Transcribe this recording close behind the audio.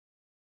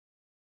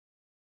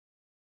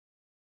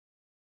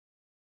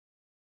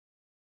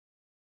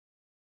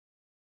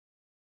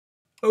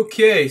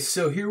Okay,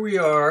 so here we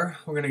are.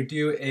 We're going to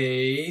do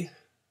a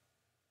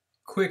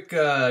quick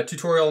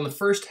tutorial on the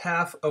first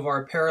half of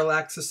our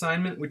parallax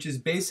assignment, which is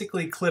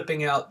basically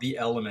clipping out the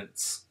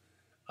elements.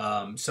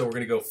 So we're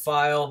going to go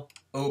File,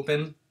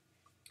 Open,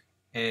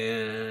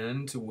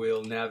 and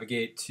we'll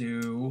navigate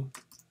to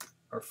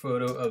our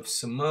photo of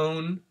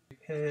Simone.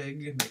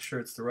 Make sure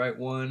it's the right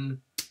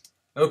one.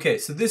 Okay,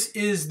 so this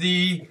is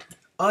the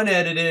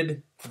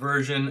unedited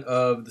version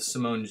of the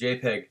Simone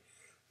JPEG.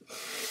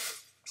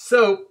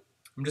 So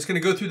I'm just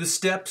going to go through the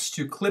steps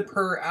to clip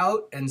her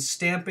out and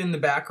stamp in the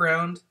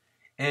background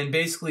and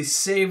basically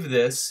save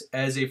this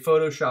as a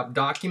Photoshop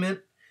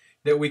document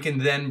that we can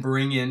then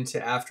bring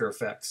into After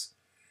Effects.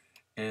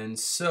 And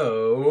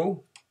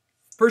so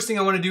first thing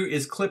I want to do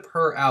is clip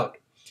her out.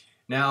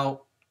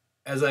 Now,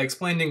 as I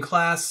explained in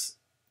class,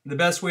 the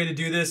best way to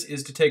do this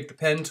is to take the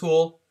pen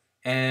tool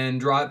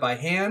and draw it by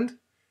hand,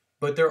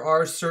 but there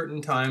are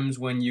certain times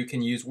when you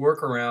can use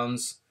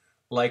workarounds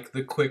like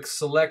the quick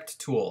select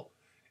tool.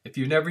 If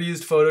you've never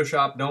used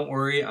Photoshop, don't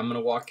worry. I'm going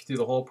to walk you through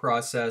the whole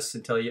process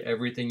and tell you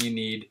everything you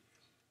need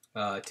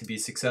to be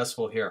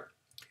successful here.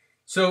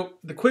 So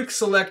the quick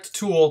select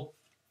tool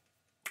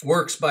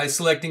works by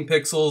selecting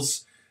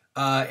pixels,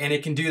 and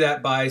it can do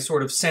that by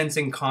sort of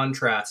sensing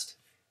contrast.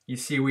 You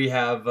see we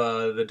have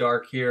the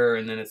dark here,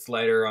 and then it's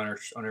lighter on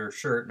her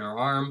shirt and her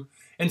arm.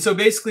 And so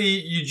basically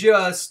you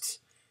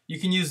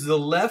can use the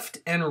left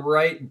and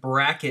right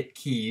bracket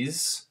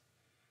keys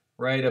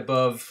right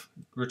above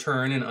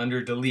return and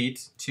under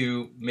delete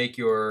to make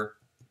your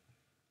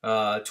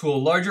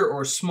tool larger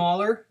or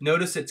smaller.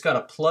 Notice it's got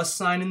a plus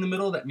sign in the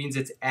middle. That means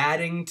it's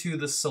adding to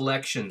the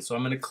selection. So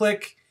I'm going to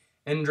click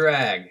and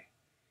drag.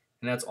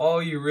 And that's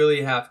all you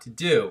really have to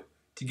do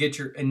to get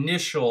your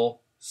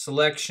initial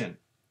selection.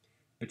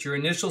 But your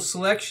initial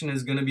selection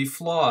is going to be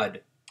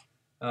flawed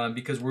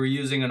because we're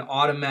using an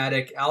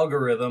automatic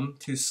algorithm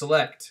to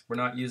select. We're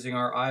not using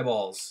our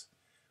eyeballs.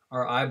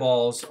 Our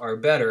eyeballs are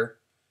better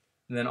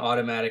than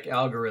automatic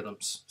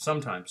algorithms,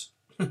 sometimes,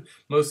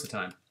 most of the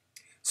time.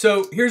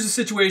 So here's a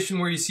situation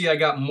where you see I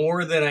got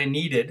more than I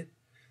needed.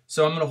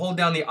 So I'm going to hold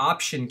down the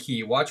Option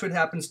key. Watch what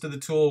happens to the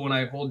tool when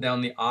I hold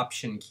down the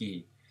Option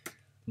key.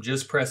 I'm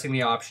just pressing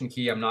the Option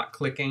key. I'm not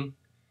clicking.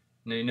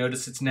 Now you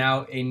notice it's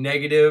now a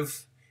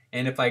negative,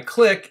 and if I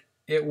click,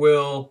 it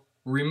will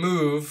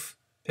remove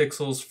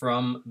pixels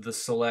from the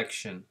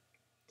selection.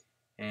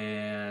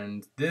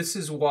 And this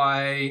is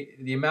why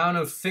the amount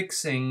of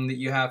fixing that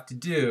you have to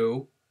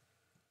do,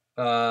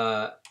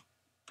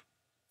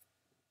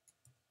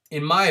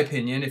 in my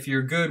opinion, if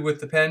you're good with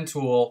the pen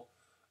tool,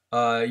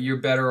 you're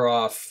better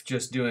off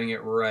just doing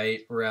it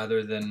right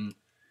rather than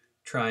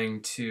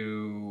trying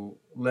to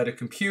let a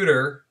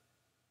computer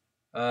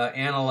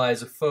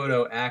analyze a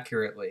photo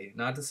accurately.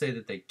 Not to say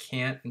that they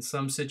can't in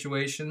some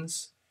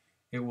situations.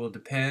 It will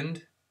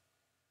depend.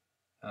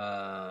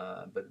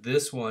 But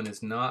this one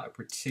is not a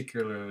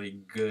particularly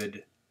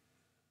good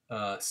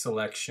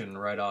selection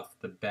right off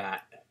the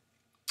bat.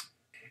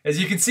 As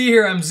you can see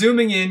here, I'm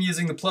zooming in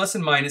using the plus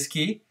and minus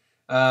key.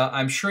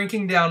 I'm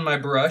shrinking down my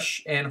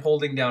brush and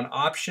holding down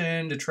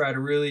Option to try to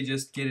really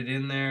just get it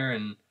in there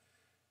and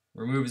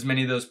remove as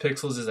many of those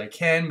pixels as I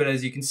can. But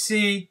as you can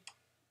see,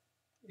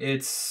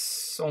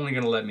 it's only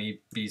going to let me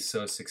be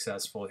so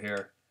successful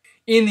here.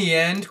 In the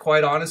end,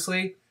 quite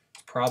honestly,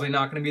 it's probably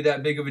not going to be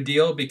that big of a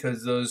deal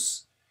because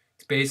it's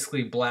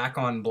basically black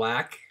on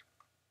black.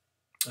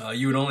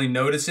 You would only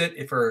notice it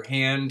if her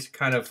hand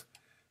kind of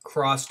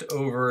crossed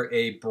over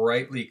a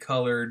brightly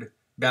colored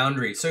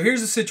boundary. So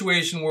here's a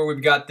situation where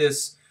we've got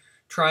this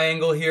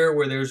triangle here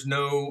where there's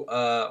no,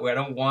 where I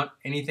don't want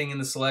anything in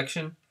the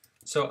selection.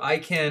 So I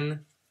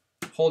can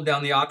hold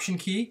down the Option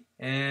key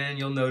and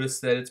you'll notice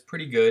that it's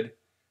pretty good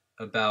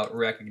about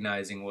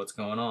recognizing what's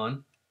going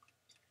on.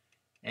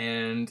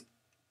 And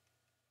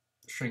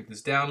shrink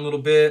this down a little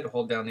bit,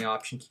 hold down the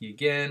Option key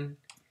again,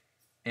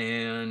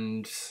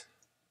 and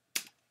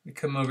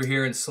come over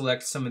here and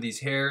select some of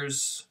these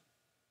hairs.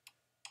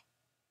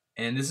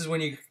 And this is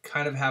when you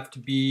kind of have to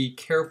be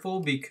careful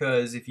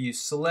because if you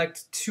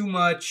select too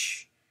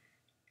much,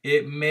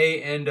 it may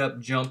end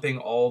up jumping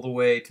all the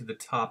way to the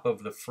top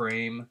of the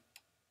frame.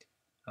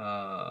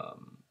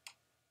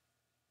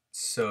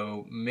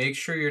 So make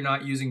sure you're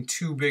not using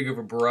too big of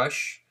a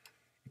brush.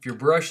 If your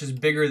brush is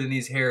bigger than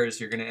these hairs,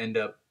 you're going to end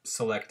up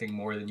selecting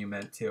more than you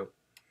meant to.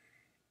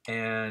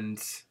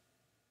 And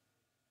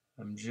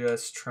I'm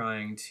just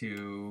trying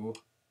to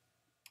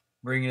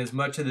bring in as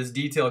much of this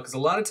detail because a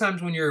lot of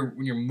times when you're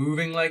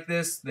moving like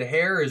this, the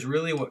hair is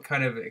really what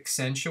kind of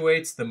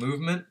accentuates the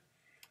movement.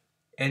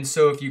 And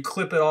so if you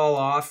clip it all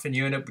off and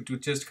you end up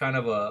with just kind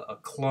of a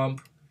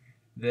clump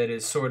that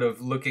is sort of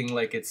looking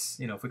like it's,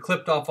 if we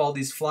clipped off all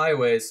these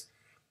flyaways,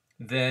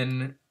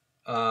 then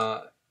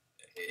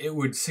it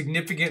would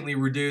significantly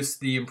reduce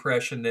the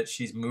impression that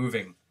she's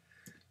moving.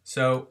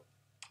 So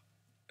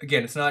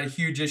again, it's not a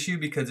huge issue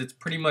because it's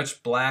pretty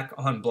much black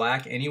on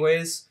black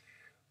anyways,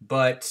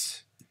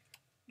 but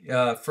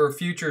for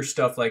future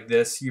stuff like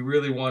this, you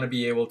really want to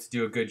be able to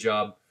do a good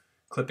job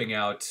clipping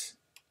out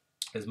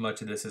as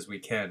much of this as we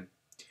can.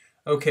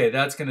 Okay,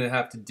 that's going to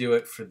have to do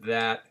it for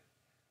that.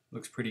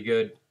 Looks pretty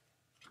good.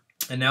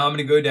 And now I'm going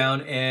to go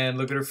down and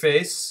look at her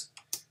face.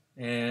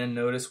 And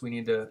notice we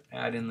need to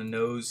add in the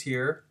nose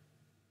here.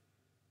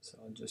 So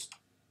I'll just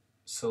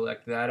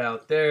select that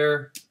out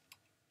there.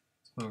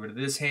 Come over to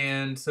this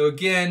hand. So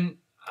again,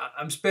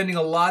 I'm spending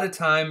a lot of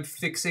time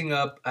fixing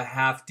up a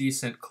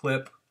half-decent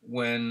clip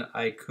when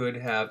I could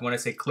have, when I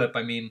say clip,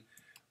 I mean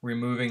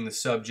removing the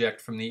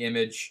subject from the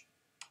image.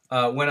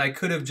 When I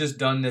could have just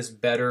done this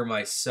better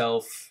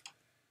myself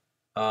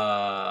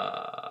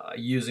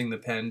using the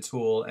pen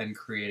tool and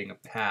creating a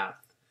path.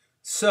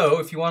 So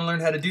if you want to learn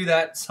how to do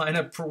that, sign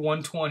up for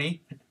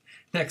 120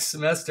 next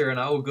semester, and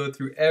I will go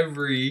through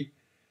every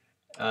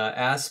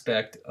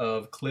aspect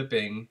of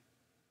clipping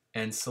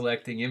and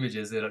selecting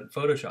images in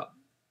Photoshop.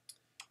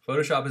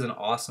 Photoshop is an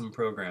awesome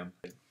program.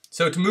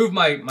 So to move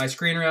my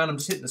screen around, I'm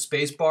just hitting the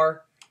space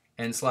bar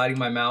and sliding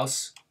my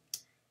mouse.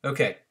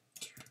 Okay.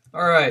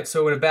 All right,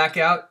 so I'm going to back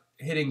out,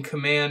 hitting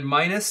Command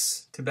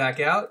minus to back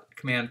out,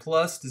 Command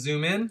plus to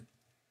zoom in.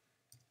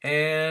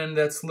 And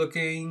that's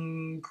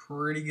looking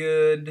pretty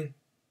good.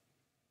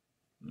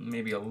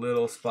 Maybe a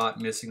little spot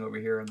missing over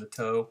here on the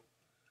toe.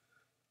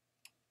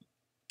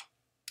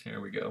 There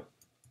we go.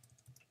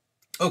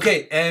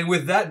 Okay, and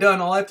with that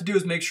done, all I have to do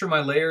is make sure my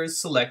layer is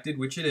selected,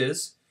 which it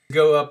is.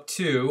 Go up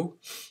to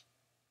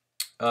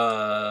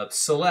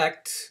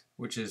Select,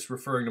 which is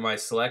referring to my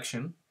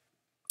selection,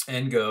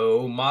 and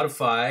go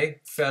Modify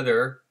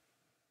Feather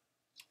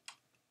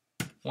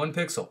 1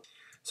 pixel.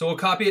 So we'll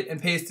copy it and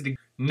paste it again.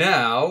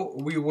 Now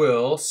we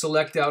will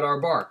select out our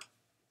bar.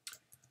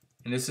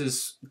 And this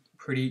is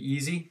pretty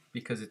easy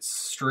because it's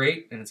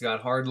straight and it's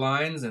got hard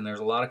lines and there's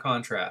a lot of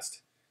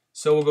contrast.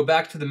 So we'll go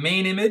back to the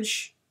main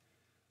image.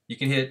 You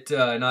can hit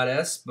not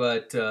S,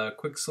 but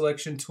quick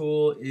selection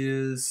tool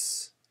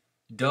is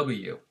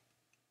W.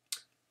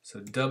 So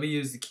W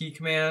is the key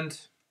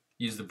command.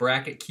 Use the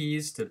bracket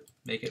keys to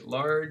make it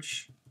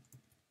large.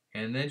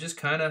 And then just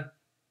kind of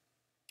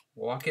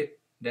walk it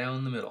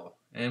down the middle.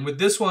 And with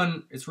this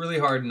one, it's really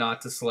hard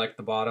not to select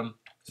the bottom.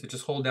 So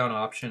just hold down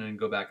Option and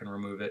go back and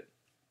remove it.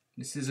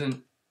 This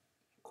isn't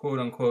quote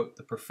unquote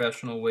the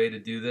professional way to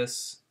do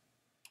this,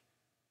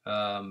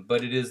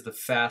 but it is the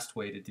fast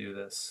way to do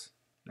this.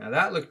 Now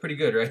that looked pretty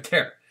good right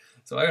there.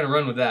 So I'm going to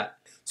run with that.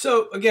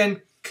 So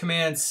again,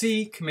 Command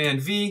C, Command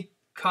V,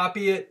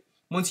 copy it.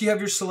 Once you have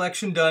your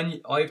selection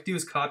done, all you have to do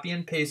is copy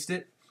and paste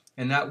it,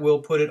 and that will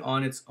put it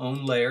on its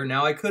own layer.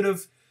 Now I could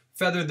have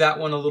feathered that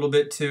one a little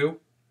bit too,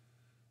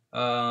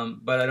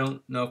 but I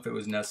don't know if it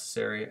was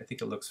necessary. I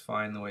think it looks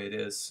fine the way it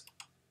is.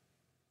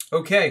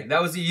 Okay,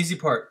 that was the easy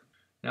part.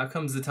 Now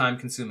comes the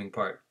time-consuming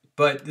part.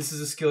 But this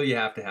is a skill you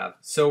have to have.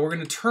 So we're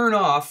going to turn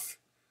off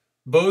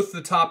both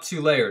the top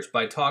two layers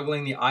by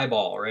toggling the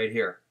eyeball right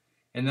here.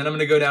 And then I'm going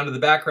to go down to the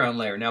background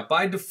layer. Now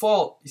by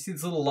default, you see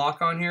this little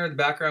lock on here? The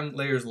background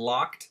layer is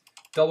locked.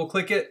 Double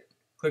click it,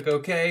 click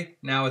OK.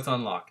 Now it's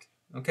unlocked.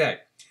 Okay,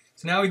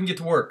 so now we can get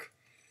to work.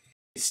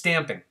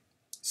 Stamping.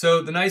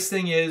 So the nice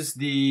thing is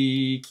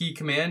the key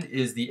command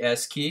is the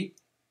S key.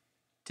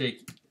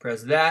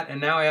 Press that,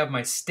 and now I have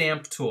my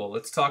stamp tool.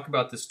 Let's talk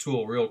about this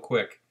tool real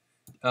quick.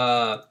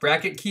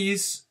 Bracket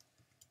keys,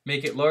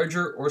 make it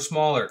larger or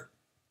smaller.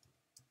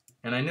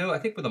 And I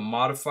think with a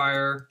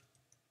modifier,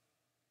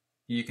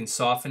 you can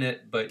soften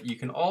it, but you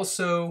can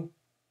also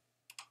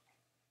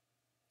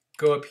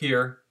go up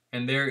here,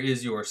 and there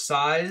is your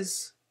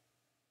size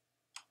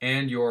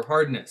and your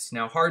hardness.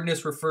 Now,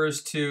 hardness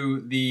refers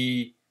to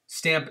the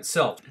stamp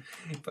itself.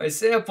 If I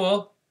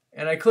sample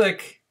and I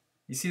click,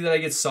 you see that I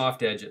get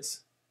soft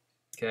edges.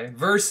 Okay,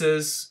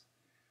 versus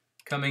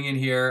coming in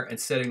here and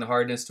setting the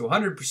hardness to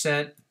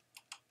 100%,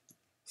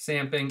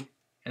 stamping,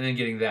 and then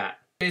getting that.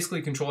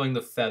 Basically controlling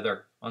the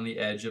feather on the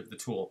edge of the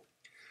tool.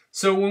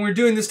 So when we're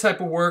doing this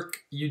type of work,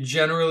 you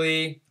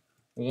generally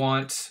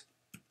want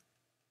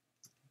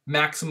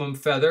maximum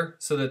feather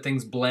so that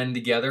things blend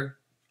together.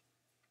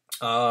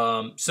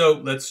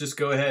 So let's just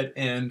go ahead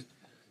and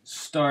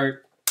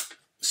start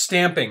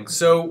stamping.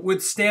 So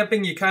with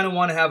stamping, you kind of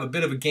want to have a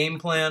bit of a game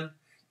plan.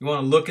 You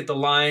want to look at the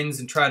lines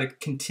and try to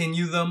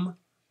continue them.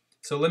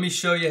 So let me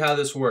show you how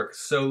this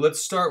works. So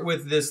let's start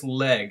with this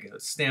leg.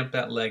 Let's stamp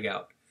that leg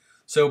out.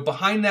 So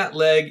behind that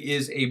leg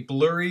is a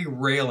blurry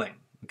railing.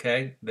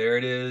 Okay, there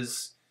it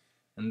is,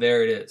 and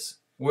there it is.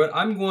 What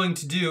I'm going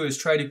to do is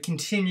try to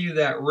continue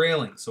that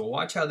railing. So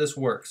watch how this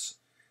works.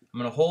 I'm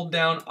going to hold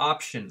down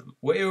Option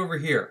way over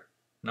here.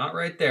 Not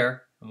right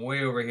there. I'm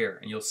way over here,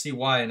 and you'll see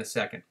why in a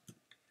second.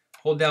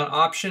 Hold down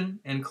Option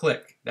and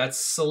click. That's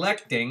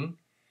selecting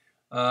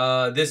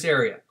this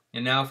area.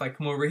 And now if I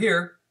come over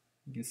here,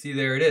 you can see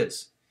there it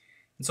is.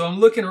 And so I'm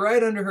looking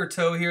right under her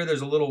toe here.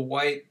 There's a little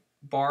white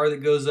bar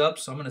that goes up.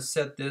 So I'm going to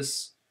set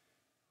this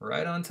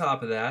right on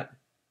top of that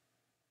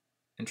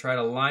and try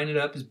to line it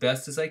up as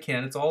best as I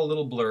can. It's all a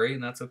little blurry,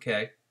 and that's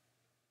okay.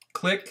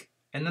 Click,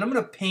 and then I'm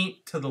going to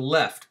paint to the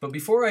left. But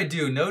before I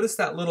do, notice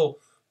that little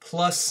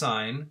plus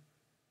sign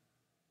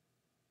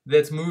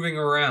that's moving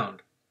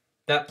around.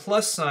 That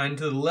plus sign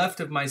to the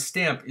left of my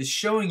stamp is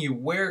showing you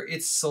where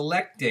it's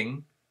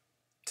selecting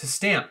to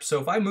stamp. So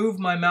if I move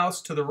my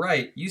mouse to the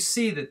right, you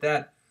see that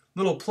that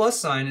little plus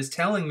sign is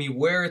telling me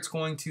where it's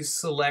going to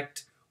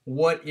select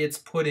what it's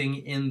putting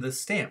in the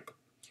stamp.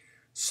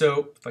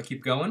 So if I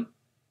keep going,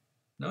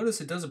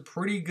 notice it does a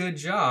pretty good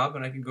job,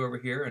 and I can go over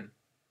here and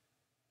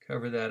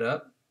cover that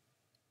up.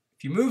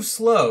 If you move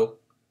slow,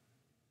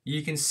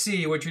 you can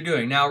see what you're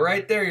doing. Now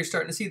right there, you're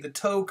starting to see the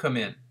toe come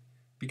in,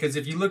 because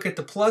if you look at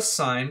the plus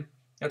sign,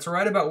 that's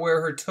right about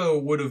where her toe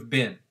would have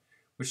been,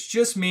 which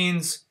just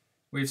means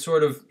we've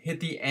sort of hit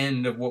the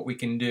end of what we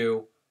can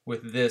do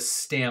with this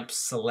stamp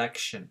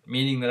selection,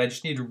 meaning that I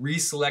just need to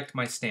reselect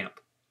my stamp.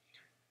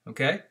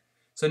 Okay?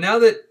 So now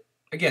that,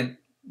 again,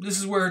 this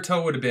is where her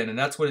toe would have been, and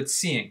that's what it's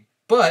seeing.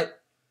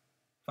 But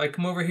if I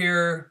come over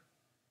here,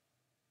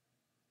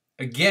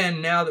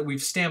 again, now that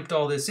we've stamped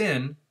all this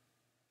in,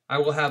 I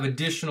will have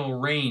additional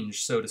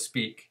range, so to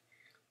speak,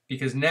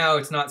 because now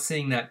it's not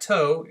seeing that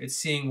toe, it's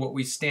seeing what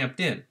we stamped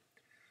in.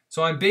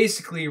 So I'm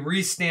basically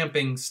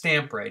restamping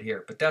stamp right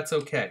here, but that's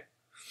okay.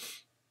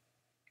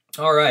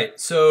 All right,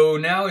 so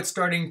now it's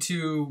starting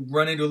to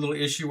run into a little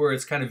issue where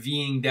it's kind of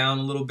V'ing down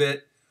a little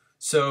bit.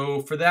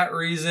 So for that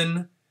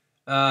reason,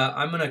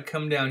 I'm going to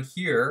come down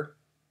here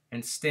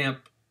and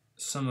stamp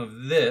some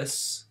of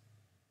this,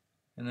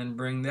 and then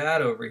bring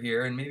that over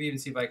here, and maybe even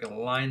see if I can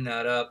line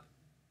that up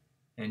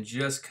and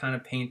just kind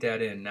of paint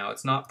that in. Now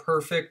it's not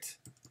perfect,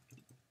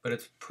 but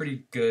it's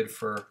pretty good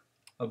for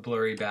a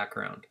blurry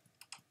background.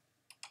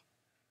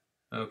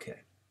 Okay,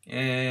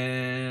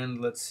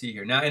 and let's see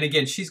here. Now, and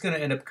again, she's going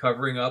to end up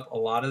covering up a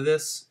lot of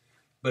this,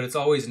 but it's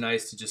always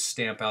nice to just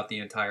stamp out the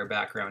entire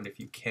background if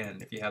you can,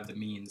 if you have the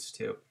means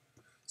to.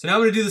 So now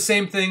I'm going to do the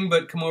same thing,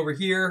 but come over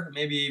here,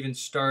 maybe even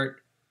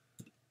start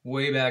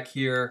way back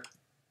here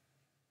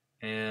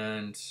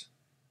and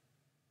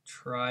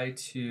try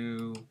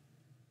to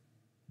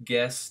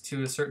guess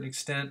to a certain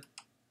extent.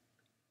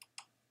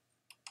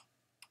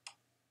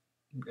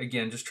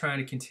 Again, just trying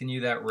to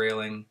continue that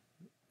railing.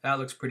 That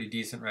looks pretty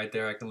decent right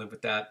there. I can live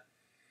with that.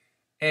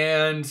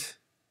 And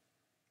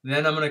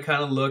then I'm going to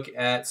kind of look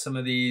at some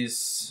of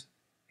these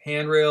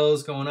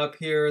handrails going up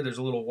here. There's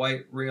a little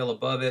white rail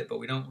above it, but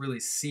we don't really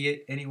see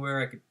it anywhere.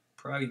 I could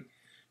probably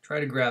try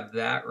to grab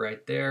that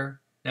right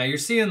there. Now you're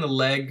seeing the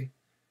leg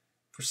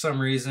for some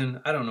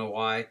reason. I don't know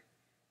why.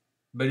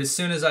 But as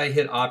soon as I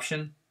hit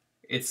Option,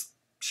 it's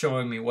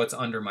showing me what's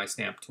under my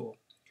stamp tool.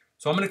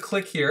 So I'm going to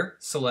click here,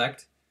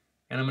 select,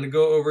 and I'm going to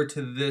go over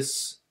to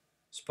this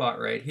spot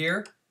right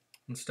here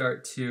and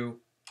start to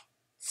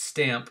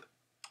stamp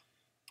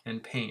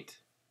and paint.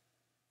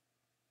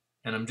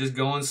 And I'm just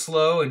going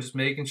slow and just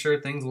making sure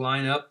things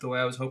line up the way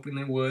I was hoping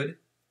they would.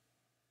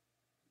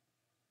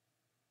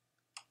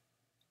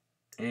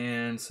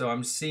 And so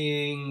I'm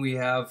seeing we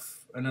have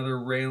another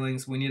railing,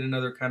 so we need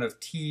another kind of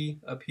T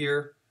up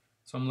here.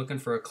 So I'm looking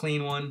for a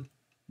clean one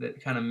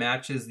that kind of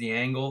matches the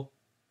angle.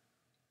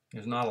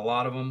 There's not a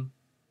lot of them.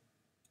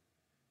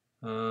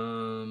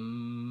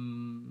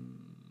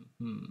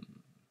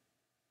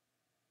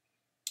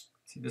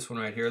 See, this one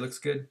right here looks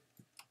good.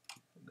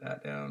 Put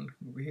that down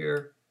over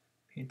here.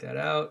 Paint that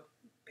out.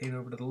 Paint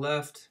over to the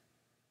left.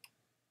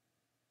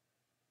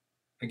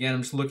 Again,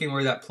 I'm just looking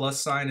where that plus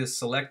sign is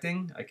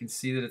selecting. I can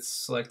see that it's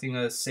selecting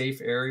a safe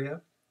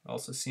area.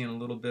 Also seeing a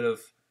little bit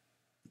of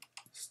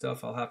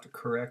stuff I'll have to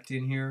correct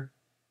in here.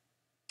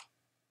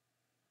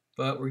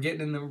 But we're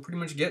getting in there, we're pretty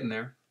much getting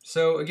there.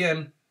 So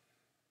again,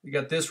 we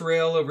got this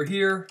rail over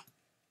here.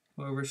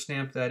 Over,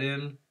 stamp that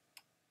in,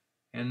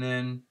 and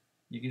then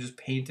you can just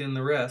paint in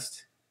the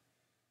rest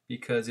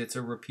because it's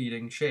a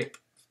repeating shape.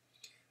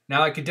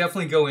 Now I could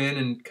definitely go in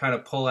and kind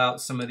of pull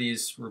out some of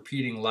these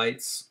repeating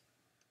lights.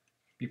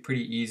 Be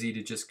pretty easy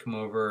to just come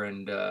over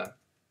and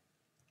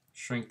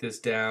shrink this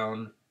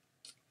down.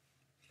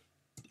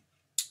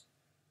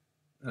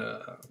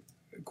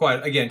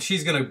 Again,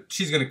 she's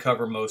gonna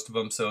cover most of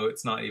them, so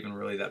it's not even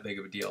really that big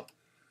of a deal.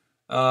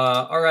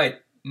 All right.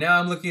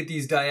 Now I'm looking at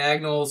these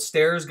diagonal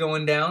stairs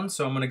going down,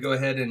 so I'm going to go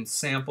ahead and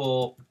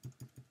sample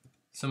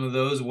some of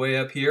those way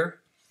up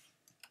here.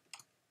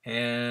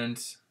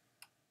 And,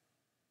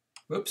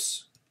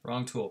 whoops,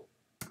 wrong tool,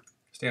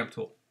 stamp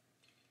tool.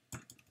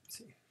 Let's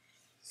see.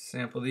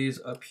 Sample these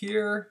up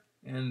here,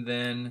 and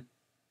then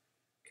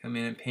come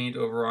in and paint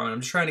over on.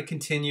 I'm just trying to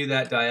continue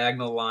that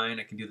diagonal line.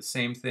 I can do the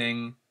same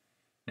thing.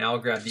 Now I'll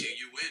grab the,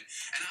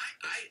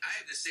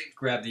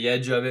 grab the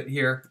edge of it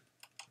here.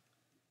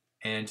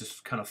 And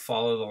just kind of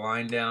follow the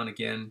line down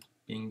again,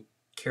 being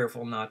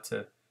careful not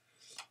to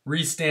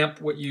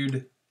restamp what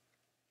you'd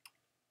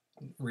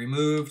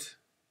removed.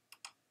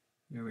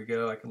 There we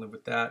go, I can live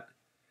with that.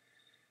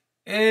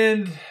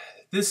 And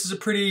this is a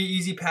pretty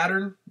easy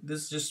pattern.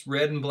 This is just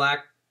red and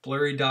black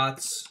blurry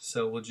dots.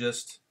 So we'll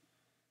just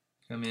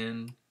come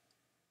in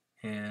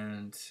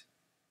and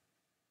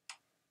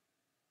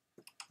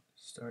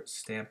start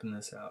stamping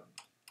this out.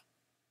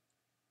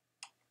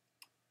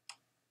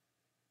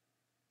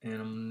 And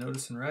I'm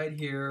noticing right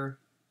here,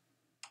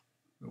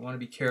 we want to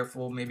be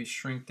careful, maybe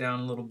shrink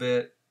down a little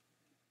bit.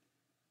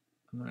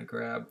 I'm going to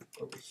grab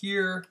over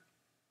here.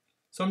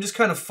 So I'm just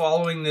kind of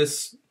following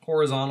this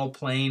horizontal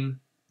plane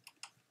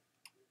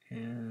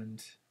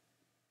And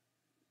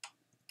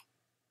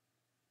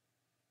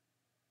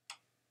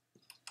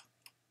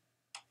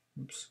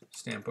oops,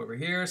 stamp over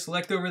here,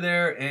 select over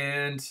there,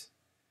 and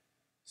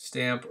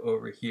stamp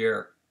over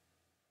here.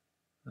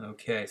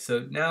 Okay,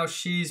 so now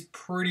she's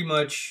pretty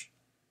much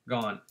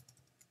gone.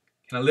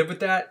 Can I live with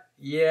that?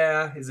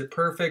 Yeah. Is it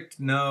perfect?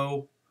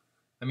 No.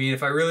 I mean,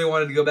 if I really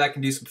wanted to go back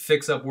and do some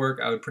fix-up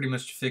work, I would pretty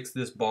much fix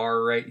this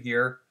bar right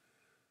here,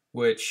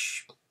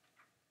 which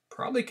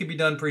probably could be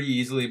done pretty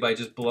easily by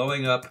just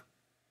blowing up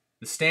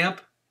the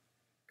stamp,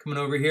 coming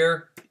over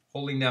here,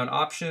 holding down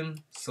Option,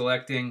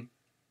 selecting,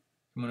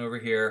 coming over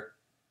here,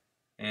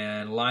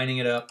 and lining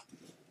it up,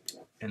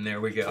 and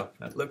there we go.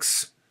 That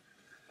looks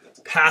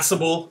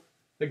passable.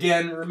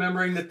 Again,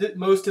 remembering that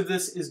most of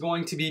this is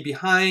going to be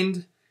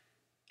behind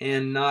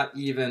and not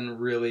even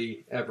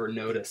really ever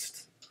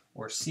noticed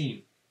or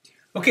seen.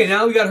 Okay,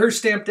 now we got her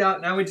stamped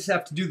out. Now we just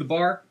have to do the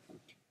bar.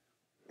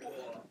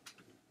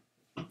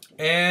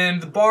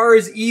 And the bar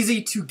is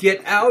easy to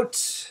get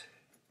out,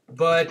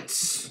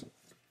 but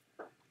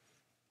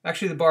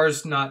actually the bar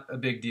is not a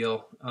big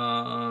deal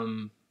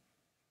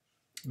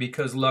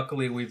because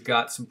luckily we've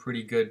got some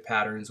pretty good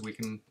patterns we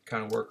can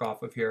kind of work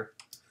off of here.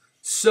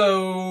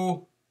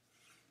 So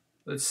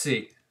let's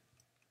see.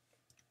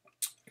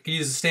 I can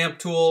use the stamp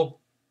tool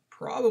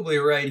probably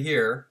right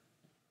here.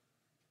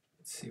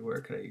 Let's see,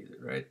 where could I use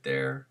it? Right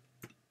there.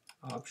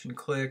 Option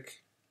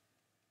click.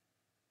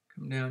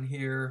 Come down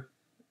here.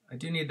 I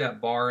do need that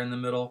bar in the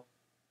middle.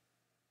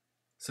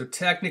 So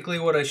technically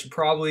what I should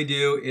probably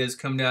do is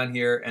come down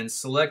here and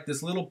select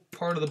this little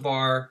part of the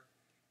bar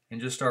and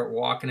just start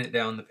walking it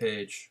down the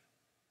page.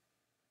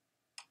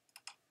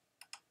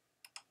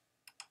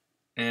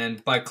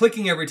 And by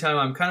clicking every time,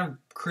 I'm kind of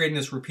creating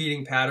this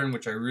repeating pattern,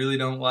 which I really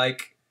don't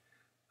like.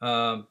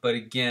 But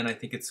again, I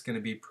think it's going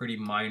to be pretty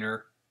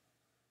minor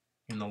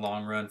in the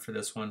long run for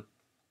this one.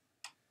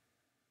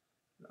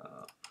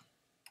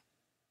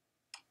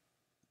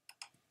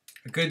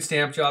 A good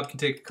stamp job can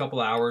take a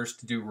couple hours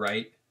to do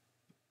right.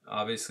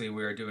 Obviously,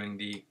 we are doing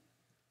the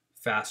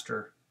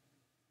faster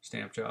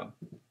stamp job.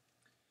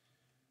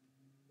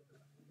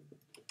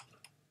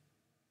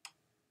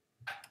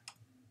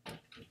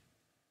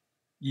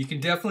 You can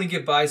definitely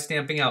get by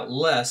stamping out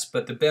less,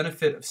 but the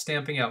benefit of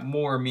stamping out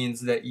more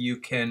means that you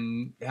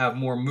can have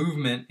more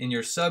movement in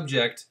your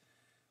subject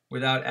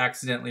without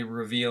accidentally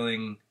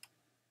revealing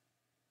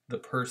the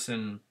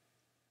person,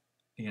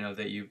 you know,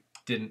 that you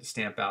didn't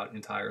stamp out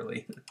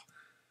entirely.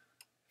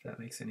 If that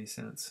makes any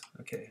sense.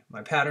 Okay,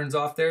 my pattern's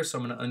off there, so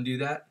I'm going to undo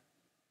that.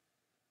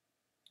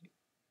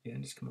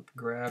 Again, just come up and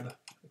grab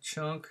a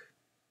chunk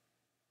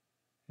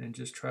and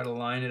just try to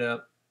line it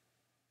up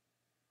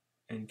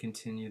and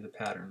continue the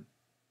pattern.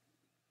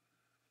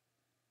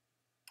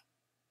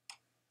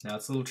 Now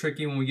it's a little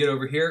tricky when we get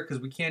over here because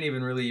we can't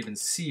even really even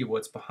see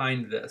what's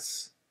behind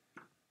this.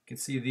 You can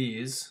see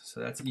these,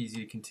 so that's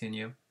easy to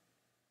continue.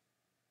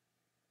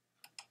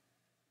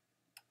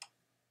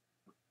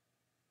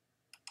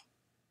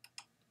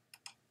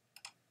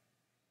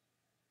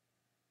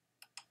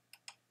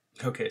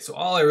 Okay, so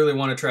all I really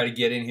want to try to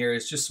get in here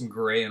is just some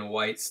gray and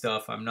white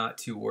stuff. I'm not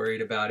too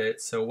worried about it.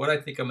 So what I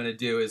think I'm going to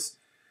do is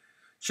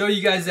show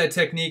you guys that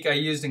technique I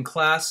used in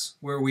class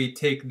where we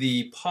take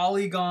the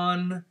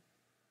polygon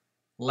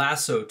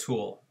lasso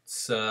tool.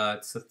 It's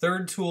the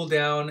third tool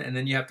down, and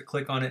then you have to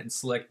click on it and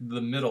select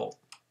the middle.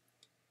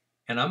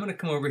 And I'm going to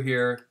come over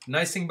here. The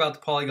nice thing about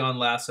the polygon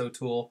lasso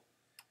tool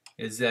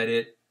is that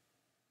it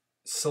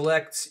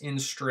selects in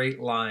straight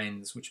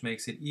lines, which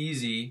makes it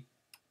easy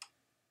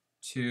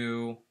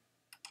to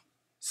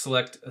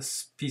select a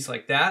piece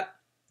like that,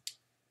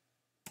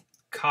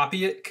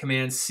 copy it,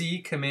 Command C,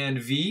 Command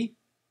V.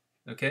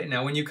 Okay,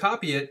 now when you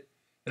copy it,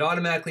 it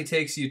automatically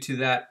takes you to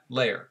that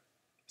layer.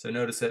 So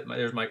notice that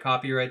there's my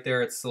copy right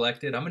there, it's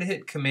selected. I'm going to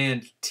hit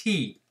Command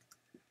T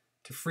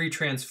to free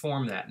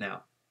transform that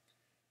now.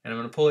 And I'm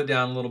going to pull it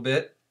down a little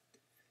bit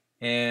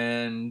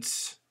and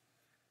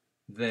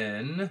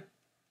then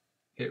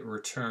hit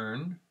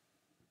return.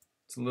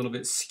 It's a little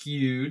bit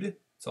skewed.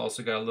 It's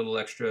also got a little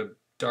extra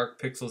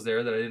dark pixels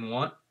there that I didn't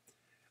want.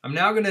 I'm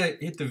now going to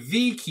hit the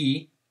V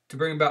key to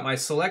bring about my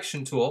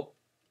selection tool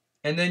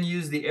and then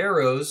use the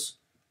arrows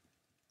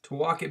to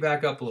walk it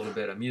back up a little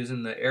bit. I'm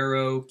using the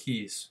arrow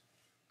keys.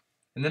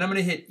 And then I'm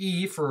going to hit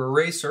E for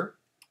eraser.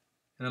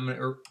 And I'm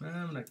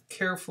going to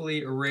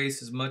carefully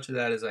erase as much of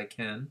that as I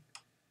can.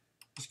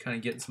 Just kind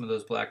of getting some of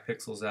those black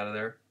pixels out of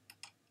there.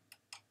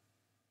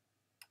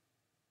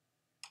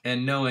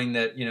 And knowing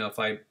that, you know, if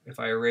I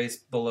erase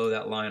below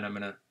that line, I'm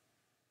going to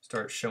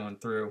start showing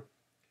through.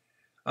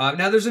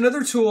 Now there's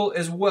another tool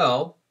as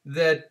well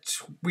that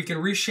we can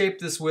reshape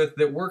this with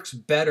that works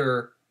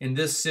better in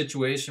this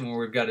situation where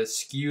we've got a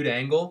skewed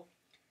angle.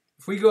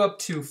 If we go up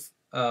to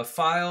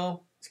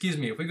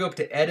if we go up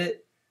to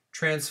Edit,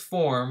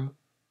 Transform,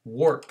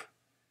 Warp,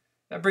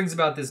 that brings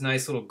about this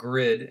nice little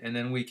grid, and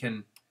then we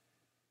can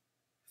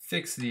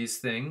fix these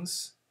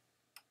things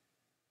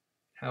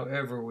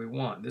however we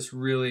want. This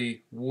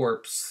really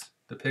warps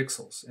the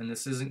pixels, and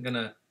this isn't going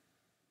to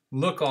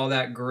look all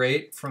that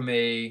great from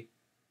a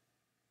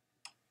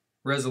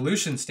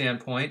resolution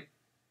standpoint,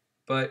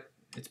 but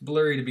it's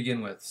blurry to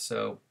begin with,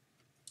 so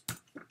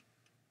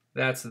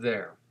that's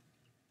there.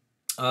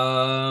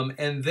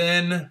 And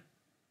then,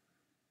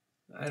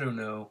 I don't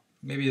know,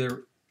 maybe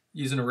they're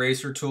using an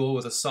eraser tool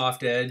with a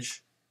soft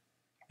edge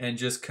and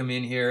just come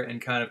in here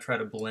and kind of try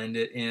to blend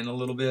it in a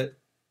little bit.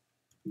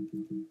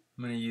 I'm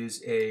going to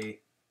use a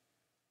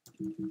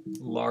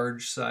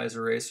large size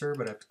eraser,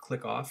 but I have to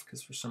click off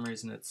because for some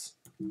reason it's...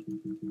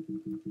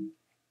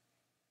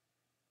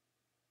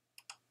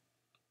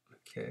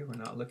 Okay, we're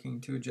not looking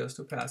to adjust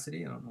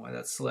opacity. I don't know why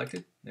that's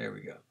selected. There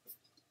we go.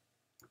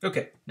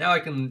 Okay, now I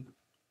can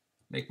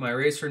make my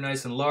eraser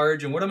nice and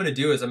large, and what I'm going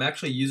to do is I'm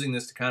actually using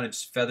this to kind of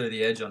just feather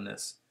the edge on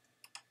this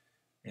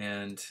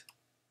and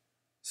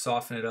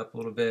soften it up a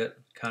little bit,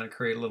 kind of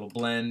create a little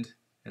blend,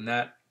 and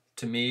that,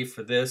 to me,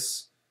 for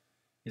this,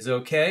 is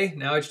okay.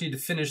 Now I just need to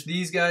finish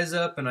these guys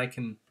up and I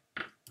can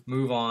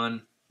move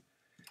on.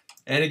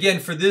 And again,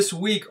 for this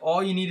week,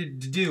 all you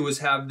needed to do was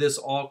have this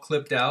all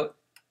clipped out.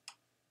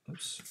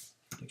 Oops,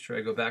 make sure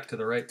I go back to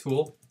the right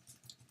tool.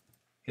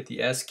 Hit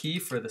the S key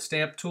for the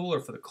stamp tool, or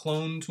for the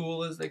clone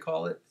tool as they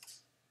call it.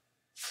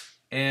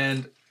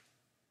 And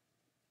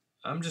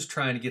I'm just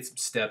trying to get some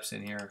steps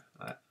in here.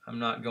 I'm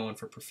not going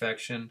for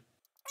perfection.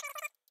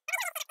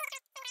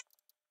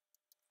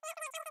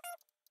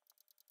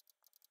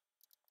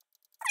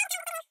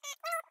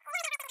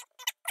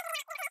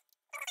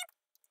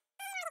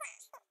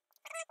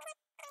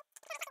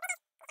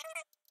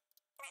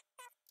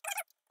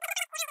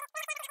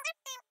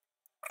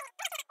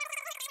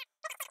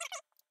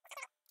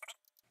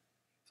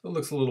 So it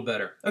looks a little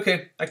better.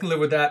 Okay, I can live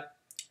with that.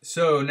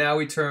 So now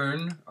we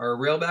turn our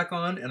rail back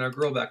on and our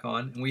grill back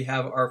on, and we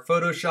have our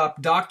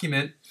Photoshop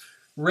document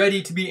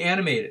ready to be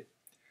animated.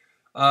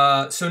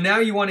 So now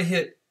you want to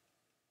hit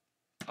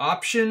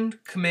Option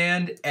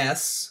Command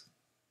S,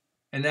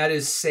 and that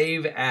is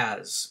Save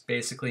As,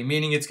 basically,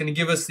 meaning it's going to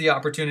give us the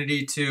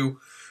opportunity to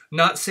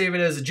not save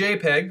it as a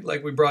JPEG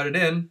like we brought it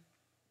in,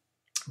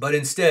 but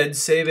instead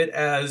save it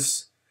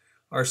as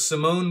our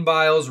Simone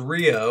Biles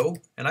Rio,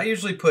 and I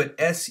usually put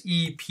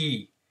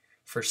SEP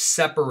for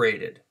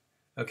separated.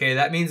 Okay,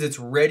 that means it's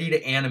ready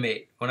to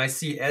animate. When I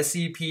see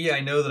SEP,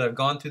 I know that I've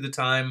gone through the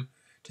time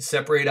to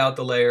separate out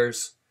the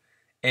layers,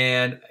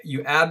 and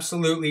you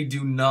absolutely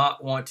do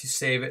not want to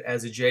save it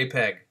as a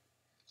JPEG.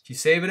 If you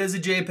save it as a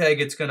JPEG,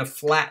 it's going to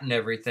flatten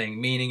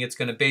everything, meaning it's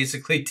going to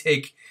basically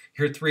take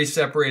your 3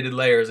 separated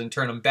layers and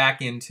turn them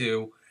back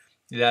into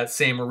that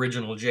same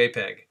original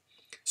JPEG.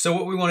 So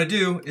what we want to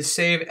do is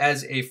save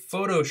as a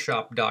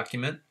Photoshop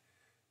document,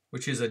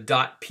 which is a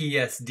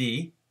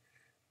 .psd,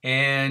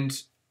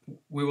 and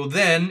we will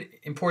then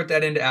import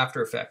that into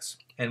After Effects,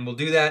 and we'll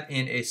do that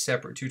in a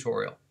separate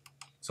tutorial.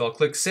 So I'll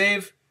click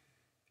Save,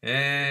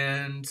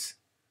 and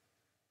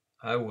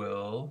I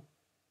will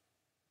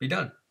be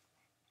done.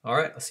 All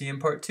right, I'll see you in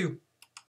part 2.